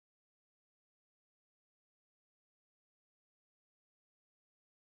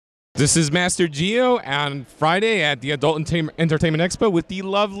This is Master Geo on Friday at the Adult Entertainment Expo with the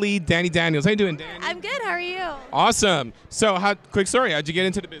lovely Dani Daniels. How you doing, Dani? I'm good. How are you? Awesome. So, quick story. How'd you get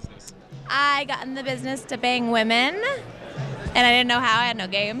into the business? I got in the business to bang women, and I didn't know how. I had no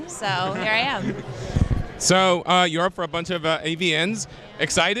game, so here I am. So, you're up for a bunch of AVNs.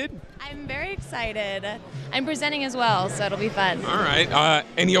 Excited? I'm very excited. I'm presenting as well, so it'll be fun. All right.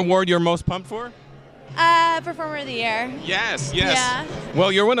 Any award you're most pumped for? Performer of the Year. Yes. Yeah.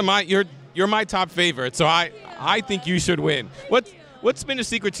 Well, you're one of my you're my top favorite, so I think you should win. What's been the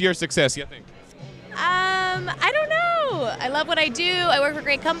secret to your success, you think? I don't know. I love what I do. I work for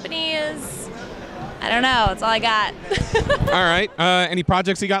great companies. I don't know. That's all I got. All right. Any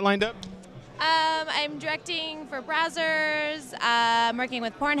projects you got lined up? I'm directing for Brazzers. I'm working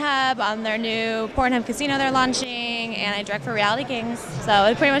with Pornhub on their new Pornhub casino they're launching, and I direct for Reality Kings. So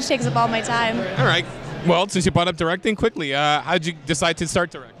it pretty much takes up all my time. All right. Well, since you brought up directing, quickly, how'd you decide to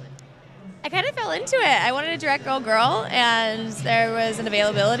start directing? I kind of fell into it. I wanted to direct Girl Girl, and there was an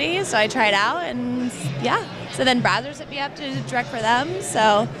availability, so I tried out, and yeah. So then Brazzers hit me up to direct for them,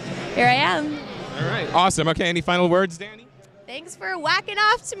 so here I am. All right. Awesome. Okay, any final words, Dani? Thanks for whacking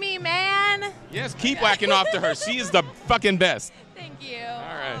off to me, man. Yes, keep whacking off to her. She is the fucking best. Thank you.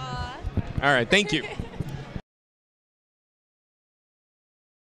 All right. All right, thank you.